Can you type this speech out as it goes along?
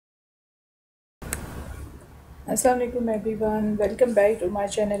Assalamualaikum everyone, welcome back to my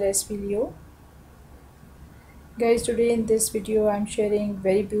channel S video. Guys, today in this video I'm sharing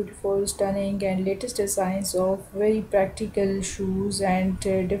very beautiful, stunning and latest designs of very practical shoes and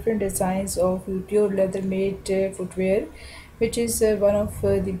different designs of pure leather made footwear, which is one of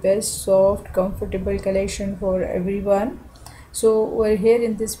the best soft comfortable collection for everyone. So over here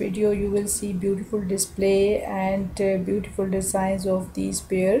in this video you will see beautiful display and beautiful designs of these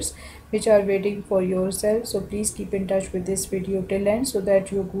pairs which are waiting for yourself. So please keep in touch with this video till end so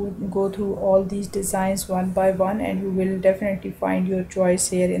that you go through all these designs one by one and you will definitely find your choice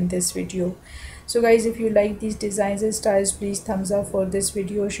here in this video. So guys, if you like these designs and styles, please thumbs up for this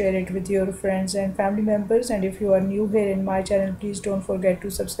video, share it with your friends and family members, and if you are new here in my channel, please don't forget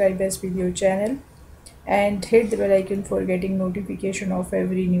to subscribe this video channel and hit the bell icon for getting notification of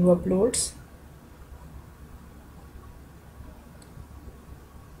every new uploads.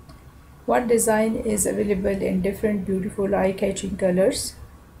 One design is available in different beautiful eye-catching colors,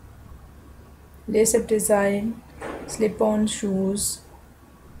 lace-up design, slip-on shoes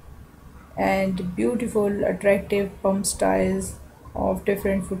and beautiful attractive pump styles of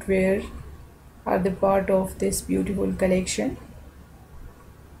different footwear are the part of this beautiful collection.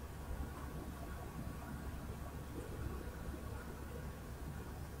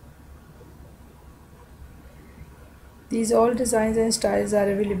 These all designs and styles are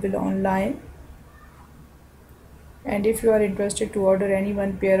available online, and if you are interested to order any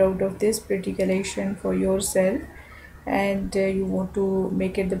one pair out of this pretty collection for yourself and you want to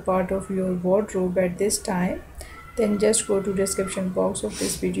make it the part of your wardrobe at this time, then just go to description box of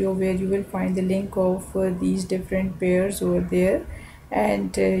this video where you will find the link of these different pairs over there,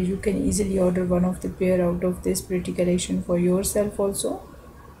 and you can easily order one of the pair out of this pretty collection for yourself also.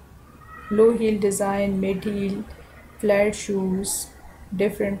 Low heel design, mid heel, flat shoes,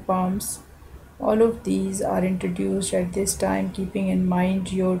 different pumps, all of these are introduced at this time, keeping in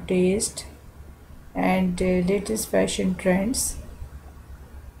mind your taste and latest fashion trends.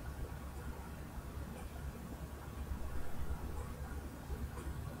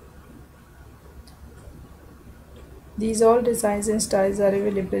 These all designs and styles are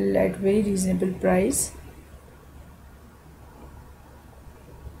available at very reasonable price.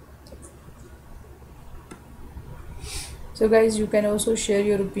 So guys, you can also share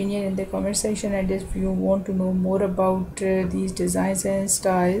your opinion in the comment section, and if you want to know more about these designs and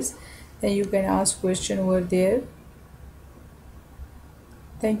styles, then you can ask question over there.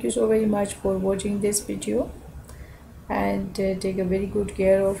 Thank you so very much for watching this video, and take a very good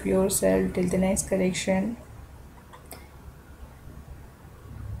care of yourself till the next collection.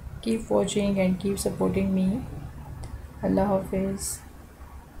 Keep watching and keep supporting me. Allah Hafiz.